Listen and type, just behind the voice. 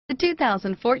The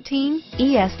 2014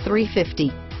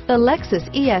 ES350. The Lexus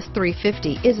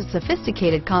ES350 is a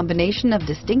sophisticated combination of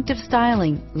distinctive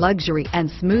styling, luxury, and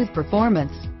smooth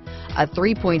performance. A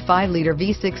 3.5-liter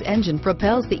V6 engine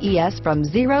propels the ES from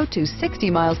 0 to 60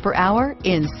 miles per hour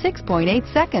in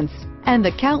 6.8 seconds. And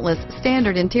the countless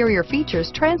standard interior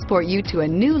features transport you to a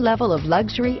new level of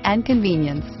luxury and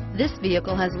convenience. This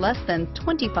vehicle has less than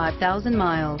 25,000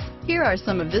 miles. Here are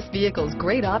some of this vehicle's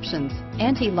great options: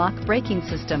 anti-lock braking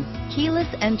system,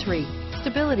 keyless entry,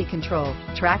 stability control,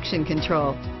 traction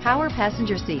control, power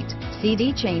passenger seat,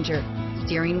 CD changer,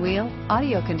 steering wheel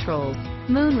audio controls,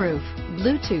 moonroof,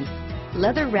 Bluetooth,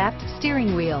 leather-wrapped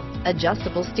steering wheel,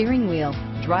 adjustable steering wheel,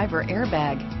 driver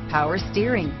airbag, power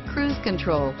steering, cruise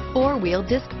control, four-wheel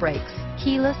disc brakes,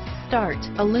 keyless start,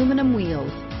 aluminum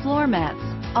wheels, floor mats,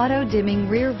 auto-dimming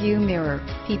rear view mirror,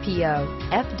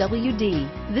 PPO,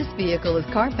 FWD. This vehicle is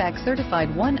Carfax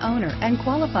certified one owner and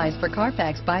qualifies for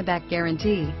Carfax buyback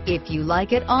guarantee. If you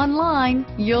like it online,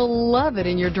 you'll love it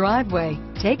in your driveway.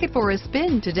 Take it for a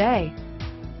spin today.